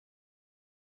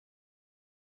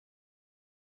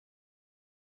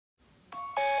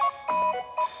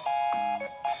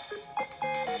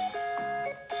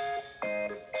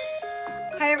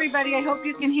everybody. I hope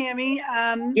you can hear me.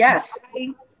 Yes.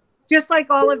 Just like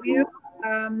all of you,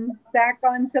 back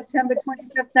on September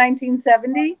 25th,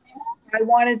 1970, I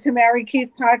wanted to marry Keith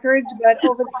Partridge, but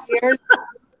over the years,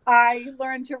 I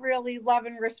learned to really love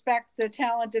and respect the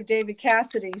talent of David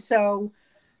Cassidy. So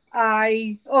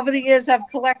over the years, I've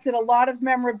collected a lot of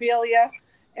memorabilia,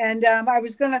 and I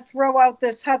was going to throw out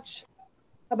this hutch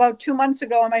about 2 months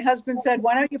ago, and my husband said,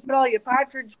 "Why don't you put all your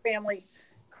Partridge family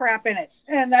crap in it?"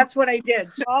 And that's what I did.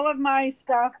 So all of my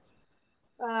stuff.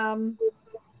 I'm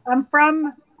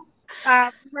from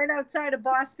right outside of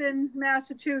Boston,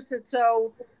 Massachusetts.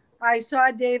 So I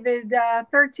saw David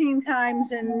 13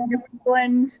 times in New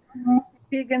England,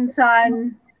 Vegan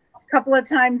Sun, a couple of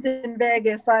times in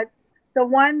Vegas. But the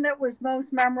one that was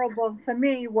most memorable for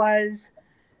me was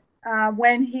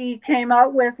when he came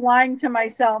out with Lying to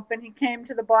Myself, and he came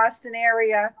to the Boston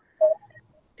area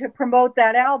to promote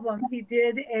that album. He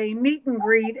did a meet and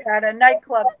greet at a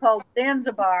nightclub called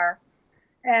Zanzibar,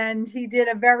 and he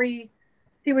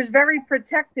was very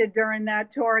protected during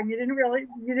that tour, and you didn't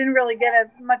really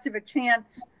get much of a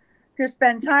chance to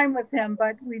spend time with him,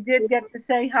 but we did get to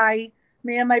say hi.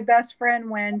 Me and my best friend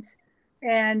went,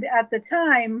 and at the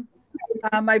time,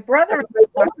 my brother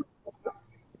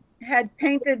had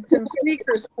painted some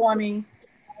sneakers for me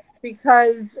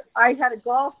because I had a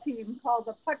golf team called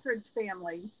the Partridge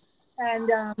Family, and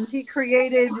he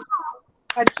created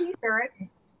a t-shirt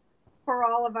for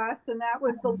all of us, and that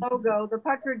was the logo, the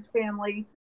Partridge Family.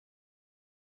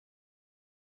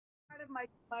 Part of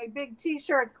my big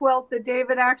t-shirt quilt that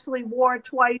David actually wore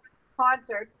twice in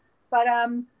concert, but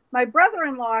my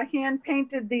brother-in-law hand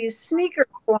painted these sneakers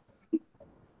for me.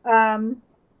 A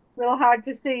little hard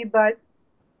to see, but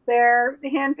they're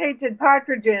hand painted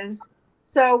partridges.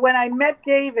 So when I met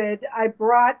David, I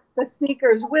brought the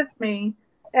sneakers with me,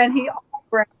 and he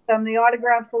autographed them. The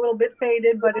autograph's a little bit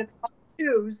faded, but it's on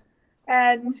shoes.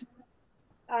 And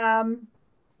I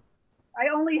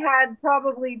only had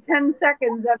probably 10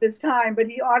 seconds of his time, but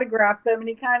he autographed them, and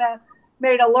he kind of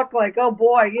made it look like, oh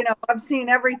boy, I've seen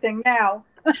everything now.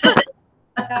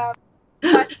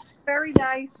 But very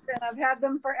nice, and I've had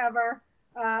them forever,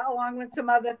 along with some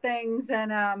other things,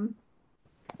 and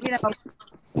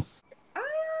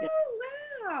Oh,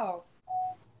 wow.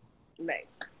 Nice.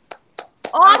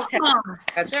 Awesome. Okay.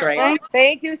 That's great.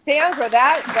 Thank you, Sandra.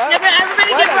 Everybody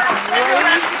give her a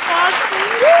round of applause.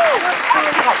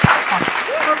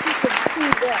 That's the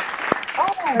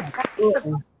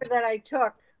picture that I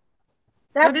took.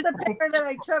 That's the picture that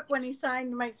I took when he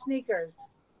signed my sneakers.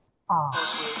 Oh.